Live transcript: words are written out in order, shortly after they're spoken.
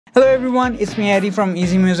Hello everyone, it's me Eddie from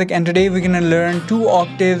Easy Music, and today we're gonna learn 2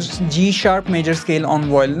 octaves G sharp major scale on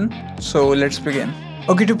violin. So let's begin.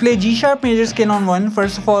 Okay, to play G sharp major scale on violin,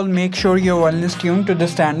 first of all make sure your violin is tuned to the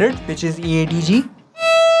standard, which is EADG.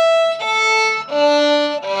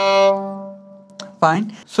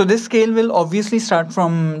 Fine. So this scale will obviously start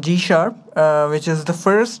from G sharp, which is the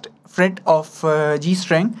first fret of G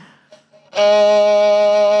string.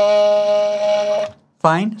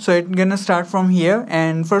 Fine, so it's gonna start from here,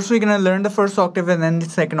 and first we're gonna learn the first octave and then the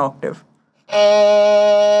second octave.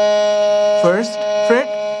 First fret,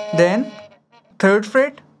 then third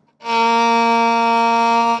fret,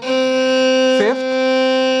 fifth,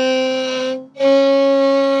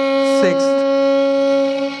 sixth.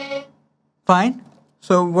 Fine,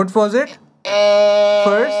 so what was it?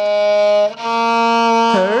 First,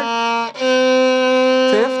 third,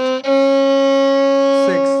 fifth,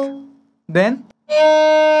 sixth. Then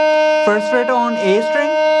first fret on A string,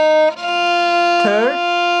 third,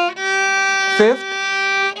 fifth,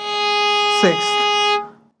 sixth.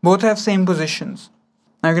 Both have same positions.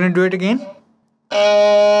 Now I'm gonna do it again.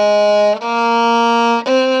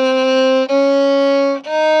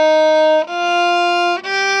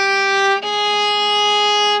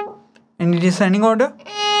 In the descending order.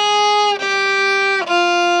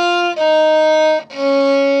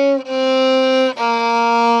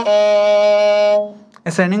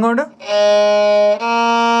 Ascending order.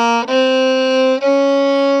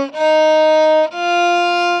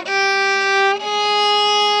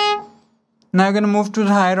 Now you're going to move to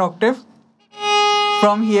the higher octave.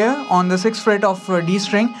 From here on the 6th fret of D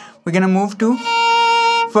string, we're going to move to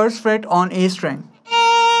 1st fret on A string.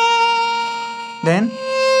 Then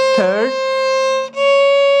 3rd,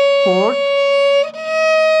 4th,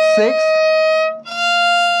 6th,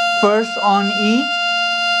 1st on E,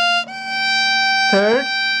 3rd,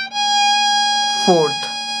 4th.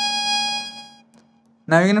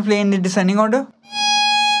 Now you're going to play in the descending order.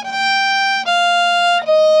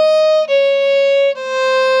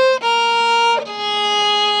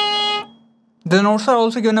 The notes are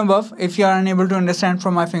also given above. If you are unable to understand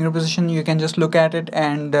from my finger position, you can just look at it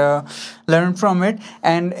and learn from it.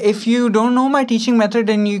 And if you don't know my teaching method,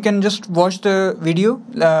 then you can just watch the video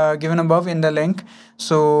given above in the link.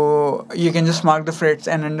 So you can just mark the frets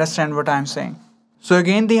and understand what I'm saying. So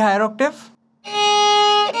again, the higher octave.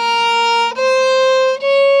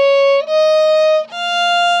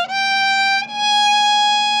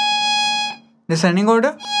 Descending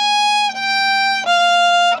order.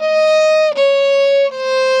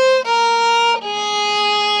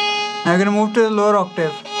 Now we're going to move to the lower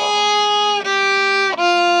octave.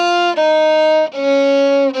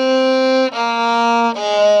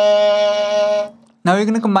 Now we're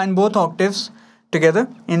going to combine both octaves together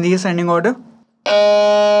in the ascending order.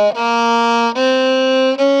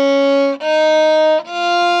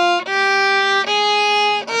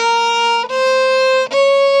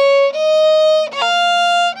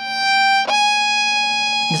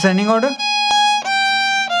 Descending order.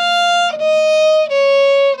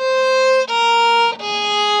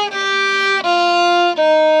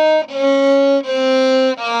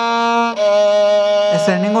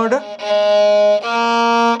 Ascending order.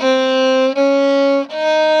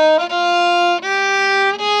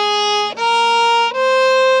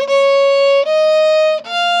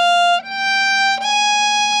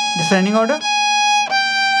 Descending order.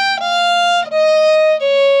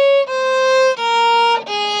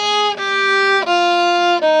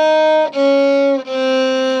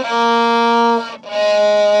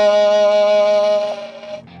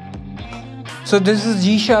 So this is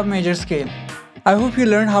G sharp major scale. I hope you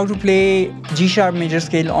learned how to play G sharp major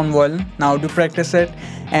scale on violin. Now do practice it,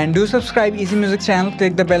 and do subscribe Easy Music channel.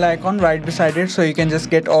 Click the bell icon right beside it so you can just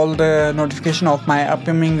get all the notification of my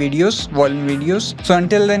upcoming videos, violin videos. So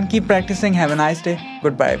until then, keep practicing. Have a nice day.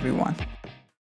 Goodbye everyone.